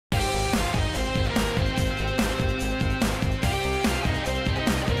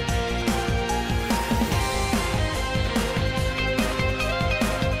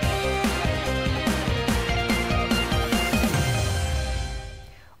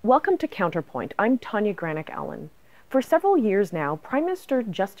Welcome to Counterpoint. I'm Tanya Allen. For several years now, Prime Minister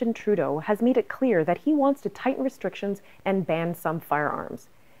Justin Trudeau has made it clear that he wants to tighten restrictions and ban some firearms.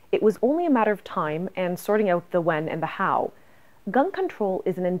 It was only a matter of time and sorting out the when and the how. Gun control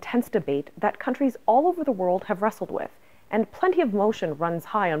is an intense debate that countries all over the world have wrestled with, and plenty of emotion runs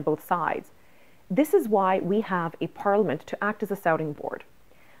high on both sides. This is why we have a parliament to act as a sounding board.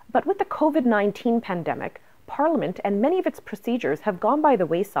 But with the COVID-19 pandemic, Parliament and many of its procedures have gone by the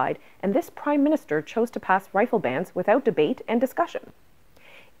wayside, and this Prime Minister chose to pass rifle bans without debate and discussion.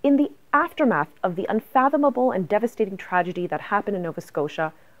 In the aftermath of the unfathomable and devastating tragedy that happened in Nova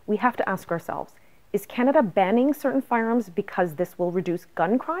Scotia, we have to ask ourselves, is Canada banning certain firearms because this will reduce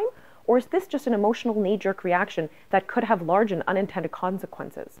gun crime, or is this just an emotional knee-jerk reaction that could have large and unintended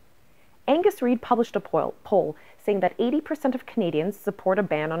consequences? Angus Reid published a poll saying that 80% of Canadians support a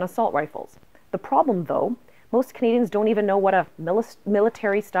ban on assault rifles. The problem, though, most Canadians don't even know what a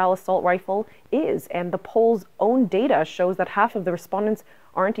military-style assault rifle is, and the poll's own data shows that half of the respondents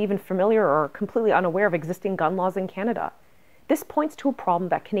aren't even familiar or completely unaware of existing gun laws in Canada. This points to a problem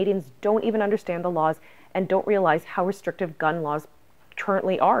that Canadians don't even understand the laws and don't realize how restrictive gun laws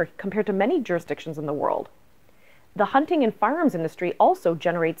currently are compared to many jurisdictions in the world. The hunting and firearms industry also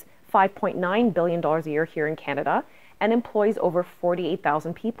generates $5.9 billion a year here in Canada and employs over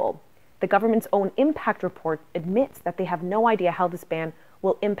 48,000 people. The government's own impact report admits that they have no idea how this ban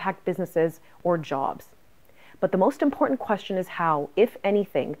will impact businesses or jobs. But the most important question is how, if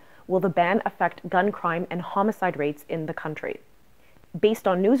anything, will the ban affect gun crime and homicide rates in the country? Based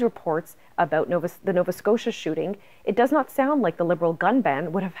on news reports about the Nova Scotia shooting, it does not sound like the Liberal gun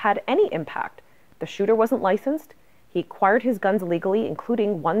ban would have had any impact. The shooter wasn't licensed. He acquired his guns illegally,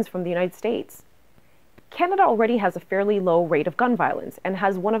 including ones from the United States. Canada already has a fairly low rate of gun violence and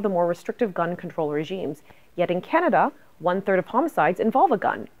has one of the more restrictive gun control regimes. Yet in Canada, 1/3 of homicides involve a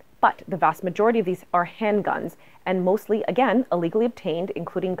gun. But the vast majority of these are handguns, and mostly, again, illegally obtained,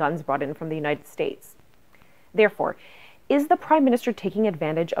 including guns brought in from the United States. Therefore, is the Prime Minister taking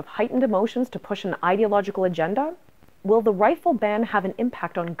advantage of heightened emotions to push an ideological agenda? Will the rifle ban have an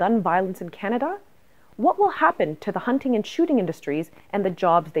impact on gun violence in Canada? What will happen to the hunting and shooting industries and the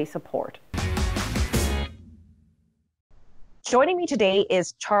jobs they support? Joining me today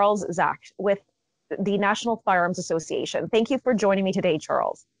is Charles Zach with the National Firearms Association. Thank you for joining me today,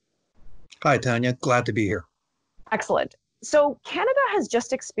 Charles. Hi, Tanya. Glad to be here. Excellent. So Canada has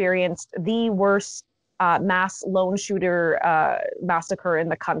just experienced the worst mass lone shooter massacre in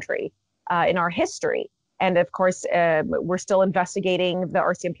the country in our history. And of course, we're still investigating. The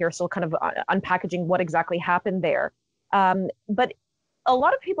RCMP are still kind of unpackaging what exactly happened there. But a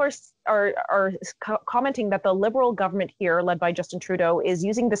lot of people are commenting that the Liberal government here, led by Justin Trudeau, is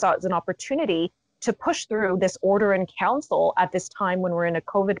using this as an opportunity to push through this order in council at this time when we're in a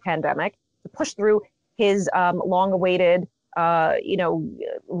COVID pandemic, to push through his long-awaited,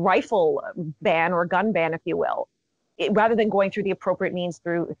 rifle ban or gun ban, if you will, rather than going through the appropriate means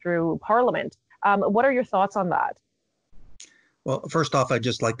through Parliament. What are your thoughts on that? Well, first off, I'd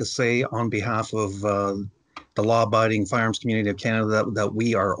just like to say on behalf of the law-abiding firearms community of Canada that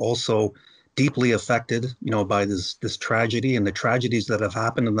we are also deeply affected, by this tragedy and the tragedies that have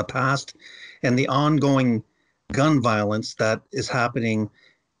happened in the past, and the ongoing gun violence that is happening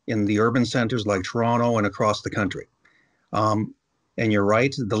in the urban centers like Toronto and across the country. And you're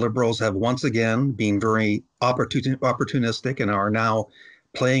right, the Liberals have once again been very opportunistic and are now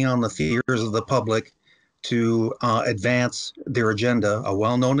playing on the fears of the public to advance their agenda, a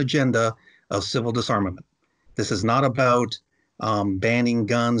well-known agenda of civil disarmament. This is not about banning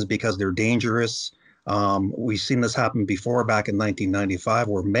guns because they're dangerous. We've seen this happen before, back in 1995,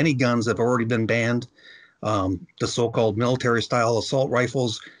 where many guns have already been banned. The so-called military-style assault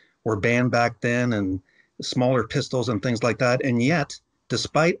rifles were banned back then, and smaller pistols and things like that. And yet,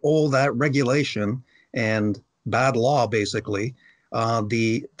 despite all that regulation and bad law, basically,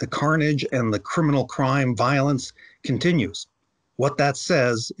 the carnage and the criminal crime violence continues. What that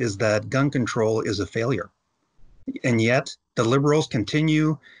says is that gun control is a failure. And yet the Liberals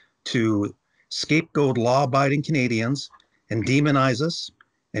continue to scapegoat law-abiding Canadians and demonize us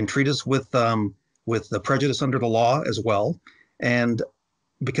and treat us with the prejudice under the law as well. And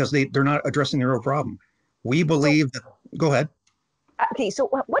because they're not addressing the real problem. We believe that, go ahead. Okay, so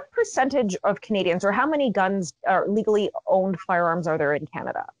what percentage of Canadians, or how many guns or legally owned firearms are there in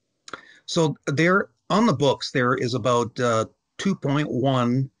Canada? So there, on the books, there is about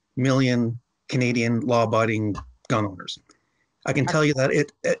 2.1 million Canadian law-abiding gun owners. I can tell you that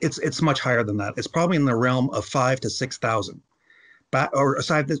it's much higher than that. It's probably in the realm of 5,000 to 6,000, or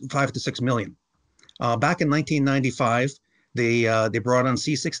 5 to 6 million. Back in 1995, They brought on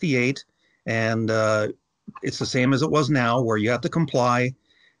C-68, and it's the same as it was now, where you have to comply.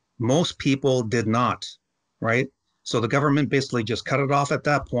 Most people did not, right? So the government basically just cut it off at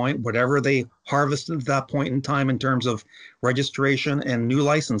that point. Whatever they harvested at that point in time in terms of registration and new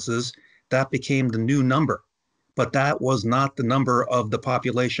licenses, that became the new number. But that was not the number of the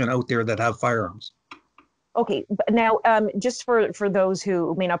population out there that have firearms. Okay, but now just for those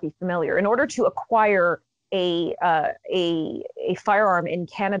who may not be familiar, in order to acquire a firearm in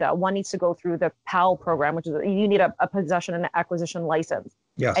Canada, one needs to go through the PAL program, which is you need a possession and acquisition license,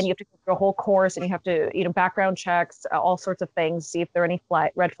 and Yes. you have to go through a whole course, and you have to background checks, all sorts of things, see if there are any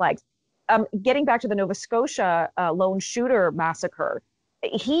red flags. Getting back to the Nova Scotia lone shooter massacre,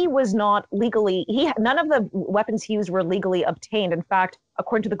 he was not legally none of the weapons he used were legally obtained. In fact,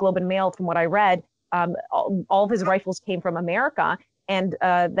 according to the Globe and Mail, from what I read, all of his rifles came from America, and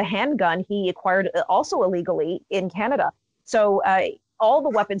the handgun he acquired also illegally in Canada. So all the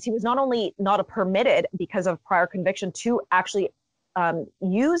weapons, he was not only not permitted because of prior conviction to actually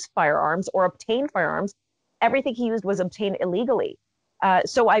use firearms or obtain firearms, everything he used was obtained illegally.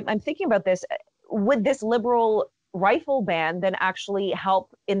 So I'm thinking about this. Would this liberal rifle ban then actually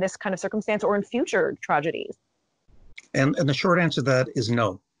help in this kind of circumstance or in future tragedies? And the short answer to that is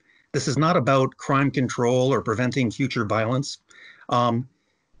no. This is not about crime control or preventing future violence. Um,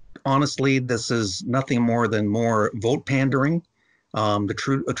 Honestly, this is nothing more than more vote pandering.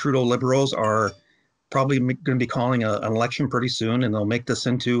 The Trudeau Liberals are probably going to be calling an election pretty soon, and they'll make this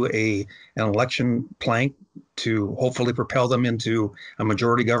into an election plank to hopefully propel them into a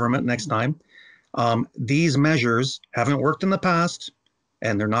majority government next time. These measures haven't worked in the past,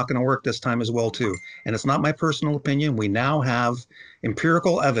 and they're not going to work this time as well too. And it's not my personal opinion. We now have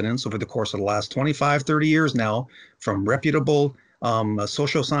empirical evidence over the course of the last 25, 30 years now from reputable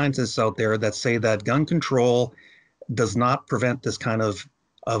social scientists out there that say that gun control does not prevent this kind of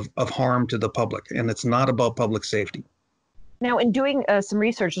harm to the public. And it's not about public safety. Now, in doing some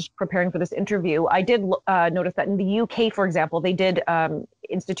research, just preparing for this interview, I did notice that in the UK, for example, they did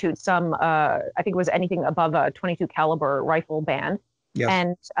institute some, I think it was anything above a 22 caliber rifle ban.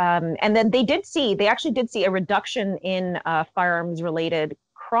 Yes. And then they actually did see a reduction in firearms related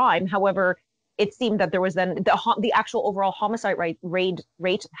crime. However, it seemed that there was then the actual overall homicide rate,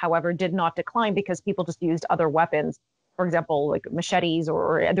 however, did not decline because people just used other weapons. For example, like machetes,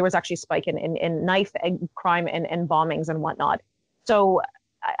 or there was actually a spike in knife crime and bombings and whatnot. So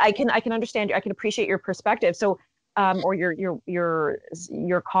I can understand, I can appreciate your perspective. So or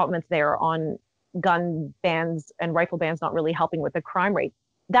your comments there on gun bans and rifle bans not really helping with the crime rate.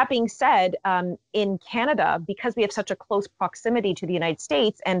 That being said, in Canada, because we have such a close proximity to the United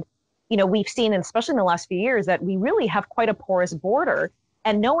States, and we've seen, especially in the last few years, that we really have quite a porous border.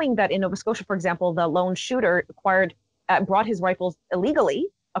 And knowing that in Nova Scotia, for example, the lone shooter brought his rifles illegally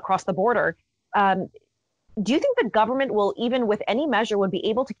across the border. Do you think the government will, even with any measure, would be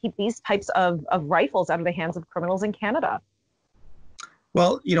able to keep these types of rifles out of the hands of criminals in Canada?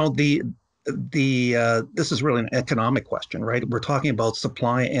 Well, this is really an economic question, right? We're talking about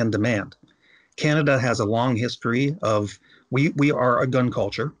supply and demand. Canada has a long history of we are a gun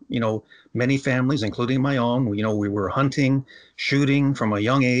culture. Many families, including my own, we were hunting, shooting from a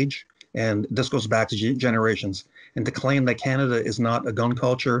young age, and this goes back to generations. And to claim that Canada is not a gun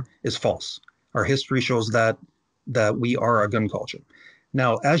culture is false. Our history shows that we are a gun culture.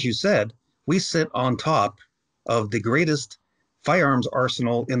 Now, as you said, we sit on top of the greatest firearms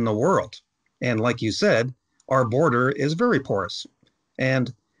arsenal in the world. And like you said, our border is very porous.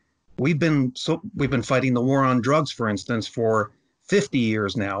 And we've been fighting the war on drugs, for instance, for 50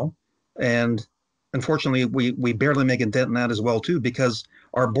 years now. And unfortunately, we barely make a dent in that as well, too, because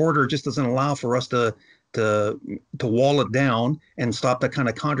our border just doesn't allow for us to wall it down and stop that kind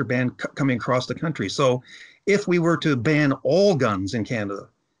of contraband coming across the country. So if we were to ban all guns in Canada,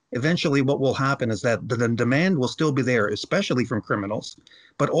 eventually what will happen is that the demand will still be there, especially from criminals,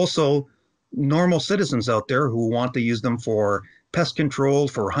 but also normal citizens out there who want to use them for pest control,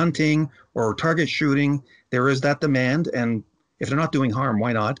 for hunting, or target shooting. There is that demand, and if they're not doing harm,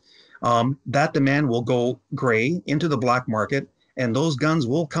 why not? That demand will go gray into the black market, and those guns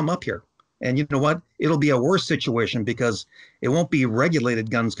will come up here. And you know what? It'll be a worse situation because it won't be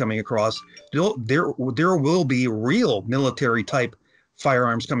regulated guns coming across. There will be real military type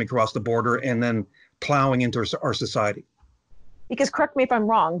firearms coming across the border and then plowing into our society. Because correct me if I'm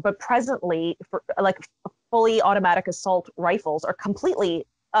wrong, but presently, for like fully automatic assault rifles are completely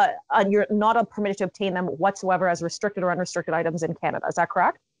you're not permitted to obtain them whatsoever as restricted or unrestricted items in Canada. Is that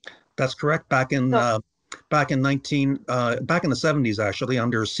correct? That's correct. Back in the 70s, actually,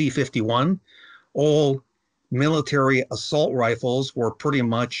 under C-51, all military assault rifles were pretty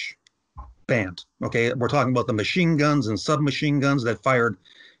much banned. Okay, we're talking about the machine guns and submachine guns that fired,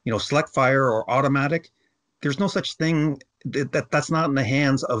 select fire or automatic. There's no such thing that's not in the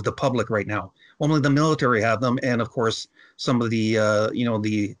hands of the public right now. Only the military have them, and of course, some of the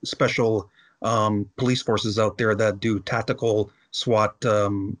the special police forces out there that do tactical SWAT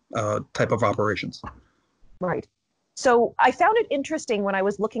type of operations. Right. So I found it interesting when I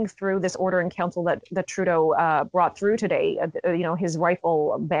was looking through this order in council that Trudeau brought through today, his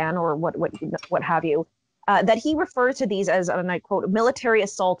rifle ban or what have you, that he refers to these as, and I quote, military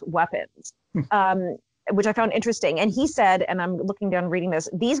assault weapons, which I found interesting. And he said, and I'm looking down reading this,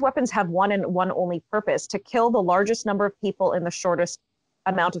 these weapons have one and one only purpose: to kill the largest number of people in the shortest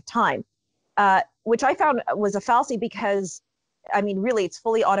amount of time, which I found was a fallacy because I mean, really, it's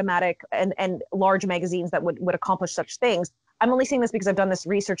fully automatic and large magazines that would accomplish such things. I'm only saying this because I've done this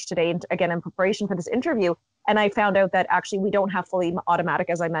research today, and again, in preparation for this interview, and I found out that actually we don't have fully automatic,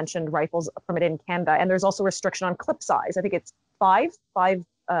 as I mentioned, rifles permitted in Canada, and there's also restriction on clip size. I think it's five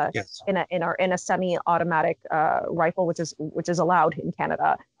Yes. in a semi-automatic rifle, which is allowed in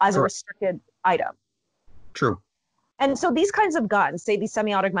Canada as a restricted item. True. And so these kinds of guns, say the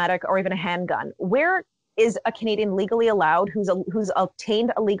semi-automatic or even a handgun, where is a Canadian legally allowed who's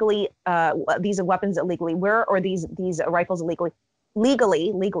obtained illegally these weapons illegally? Where are these rifles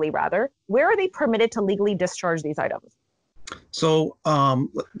legally rather? Where are they permitted to legally discharge these items? So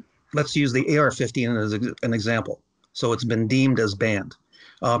let's use the AR-15 as an example. So it's been deemed as banned.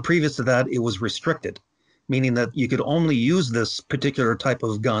 Previous to that, it was restricted, meaning that you could only use this particular type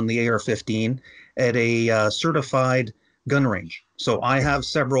of gun, the AR-15, at a certified gun range. So I have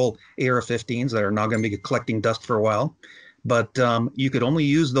several AR-15s that are not going to be collecting dust for a while, but you could only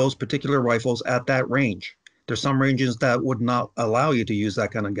use those particular rifles at that range. There's some ranges that would not allow you to use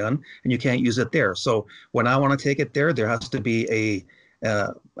that kind of gun, and you can't use it there. So when I want to take it there, there has to be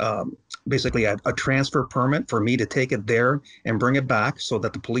basically a transfer permit for me to take it there and bring it back, so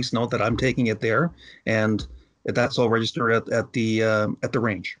that the police know that I'm taking it there, and that's all registered at the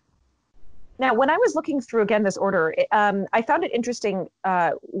range. Now, when I was looking through again this order, I found it interesting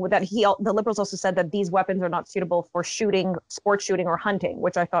that the Liberals also said that these weapons are not suitable for shooting, sports shooting, or hunting,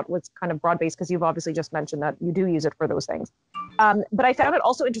 which I thought was kind of broad-based because you've obviously just mentioned that you do use it for those things. But I found it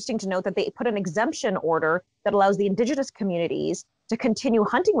also interesting to note that they put an exemption order that allows the Indigenous communities to continue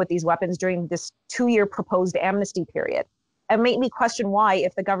hunting with these weapons during this 2-year proposed amnesty period. It made me question why,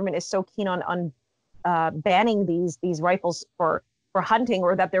 if the government is so keen on banning these rifles for hunting,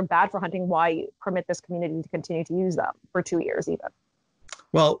 or that they're bad for hunting, why permit this community to continue to use them for 2 years even?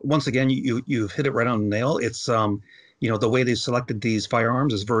 Well, once again, you've hit it right on the nail. It's the way they selected these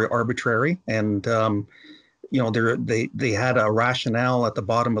firearms is very arbitrary, and they had a rationale at the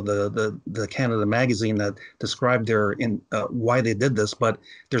bottom of the Canada magazine that described why they did this, but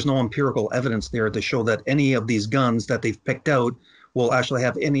there's no empirical evidence there to show that any of these guns that they've picked out will actually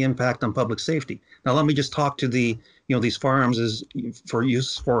have any impact on public safety. Now, let me just talk to these firearms is for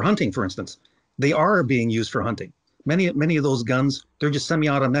use for hunting, for instance. They are being used for hunting. Many of those guns, they're just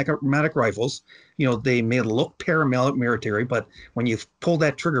semi-automatic rifles. They may look paramilitary, but when you pull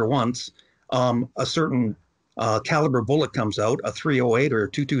that trigger once, a certain caliber bullet comes out, a 308 or a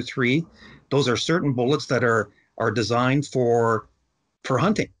 223. Those are certain bullets that are designed for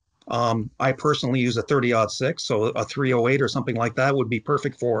hunting. I personally use a 30-06, so a 308 or something like that would be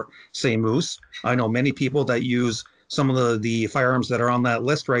perfect for, say, moose. I know many people that use some of the firearms that are on that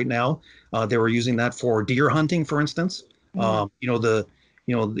list right now. They were using that for deer hunting, for instance. The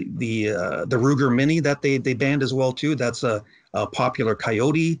Ruger Mini that they banned as well too. That's a popular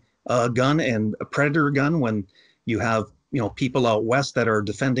coyote gun and a predator gun when you have people out west that are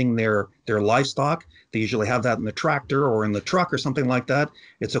defending their livestock. They usually have that in the tractor or in the truck or something like that.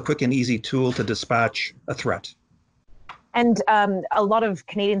 It's a quick and easy tool to dispatch a threat. And a lot of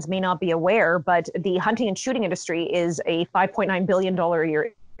Canadians may not be aware, but the hunting and shooting industry is a $5.9 billion a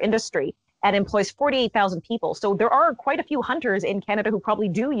year industry and employs 48,000 people. So there are quite a few hunters in Canada who probably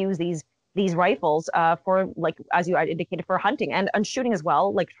do use these rifles for, like, as you indicated, for hunting and shooting as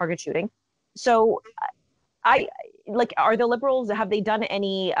well, like target shooting. So are the Liberals, have they done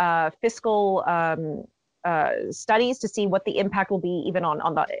any fiscal studies to see what the impact will be even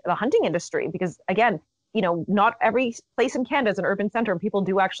on the hunting industry? Because again, not every place in Canada is an urban center, and people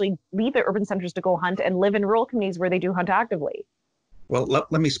do actually leave their urban centers to go hunt and live in rural communities where they do hunt actively. Well,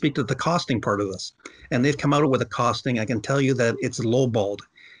 let me speak to the costing part of this. And they've come out with a costing. I can tell you that it's lowballed.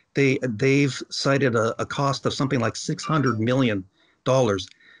 They've cited a cost of something like $600 million.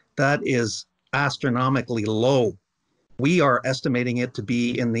 That is astronomically low. We are estimating it to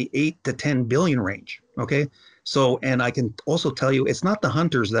be in the 8 to 10 billion range. Okay. So, and I can also tell you, it's not the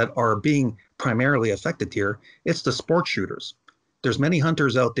hunters that are being primarily affected here. It's the sport shooters. There's many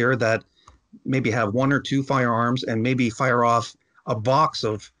hunters out there that maybe have one or two firearms and maybe fire off a box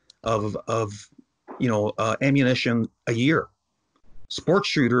of ammunition a year. Sports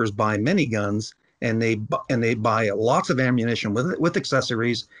shooters buy many guns and they buy lots of ammunition with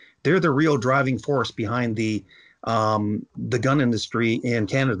accessories. They're the real driving force behind the gun industry in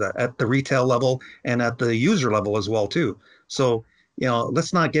Canada at the retail level and at the user level as well too. So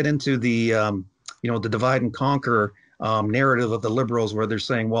let's not get into the divide and conquer narrative of the liberals where they're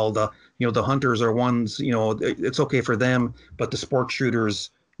saying, well, the hunters are ones, it's okay for them, but the sport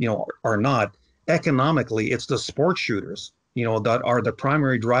shooters, are not. Economically, it's the sport shooters, that are the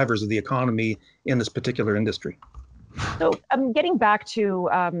primary drivers of the economy in this particular industry. So getting back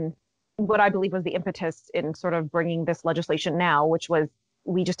to what I believe was the impetus in sort of bringing this legislation now, which was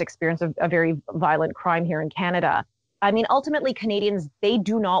we just experienced a very violent crime here in Canada. I mean, ultimately, Canadians, they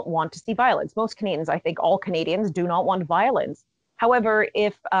do not want to see violence. Most Canadians, I think all Canadians do not want violence. However,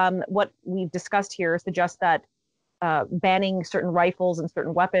 if what we've discussed here suggests that banning certain rifles and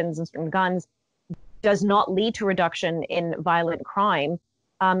certain weapons and certain guns does not lead to reduction in violent crime,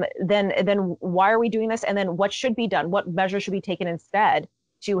 then why are we doing this? And then what should be done? What measures should be taken instead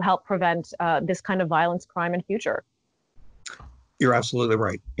to help prevent this kind of violence, crime in future? You're absolutely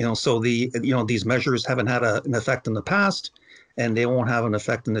right. So these measures haven't had an effect in the past, and they won't have an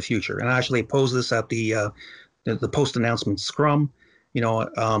effect in the future. And I actually posed this at the post-announcement scrum.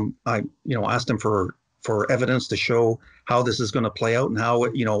 I asked them for evidence to show how this is going to play out and how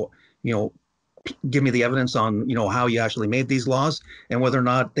give me the evidence on how you actually made these laws and whether or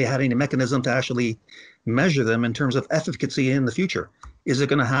not they had any mechanism to actually measure them in terms of efficacy in the future. Is it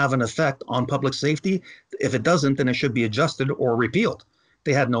going to have an effect on public safety? If it doesn't, then it should be adjusted or repealed.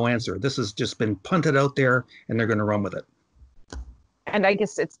 They had no answer. This has just been punted out there, and they're going to run with it. And I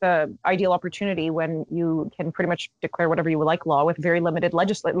guess it's the ideal opportunity when you can pretty much declare whatever you would like law with very limited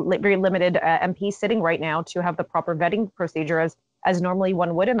MPs sitting right now to have the proper vetting procedure as normally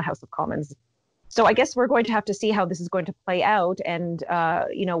one would in the House of Commons. So I guess we're going to have to see how this is going to play out and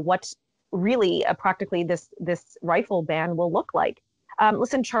what really practically this rifle ban will look like.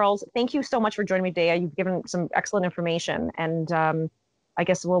 Listen, Charles, thank you so much for joining me today. You've given some excellent information, and I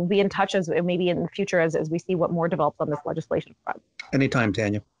guess we'll be in touch as maybe in the future as we see what more develops on this legislation front. Anytime,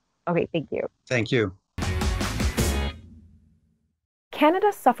 Tanya. Okay, thank you. Thank you.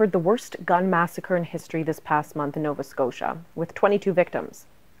 Canada suffered the worst gun massacre in history this past month in Nova Scotia, with 22 victims.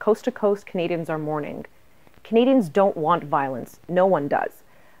 Coast to coast, Canadians are mourning. Canadians don't want violence. No one does.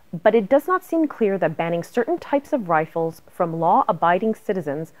 But it does not seem clear that banning certain types of rifles from law-abiding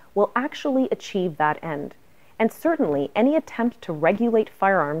citizens will actually achieve that end. And certainly, any attempt to regulate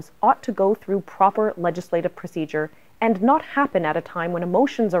firearms ought to go through proper legislative procedure and not happen at a time when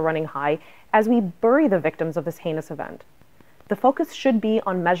emotions are running high as we bury the victims of this heinous event. The focus should be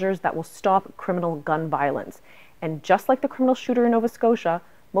on measures that will stop criminal gun violence. And just like the criminal shooter in Nova Scotia,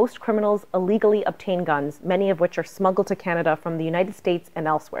 most criminals illegally obtain guns, many of which are smuggled to Canada from the United States and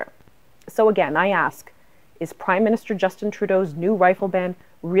elsewhere. So again, I ask, is Prime Minister Justin Trudeau's new rifle ban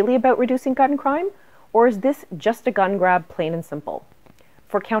really about reducing gun crime? Or is this just a gun grab, plain and simple?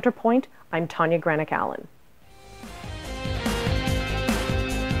 For Counterpoint, I'm Tanya Granick-Allen.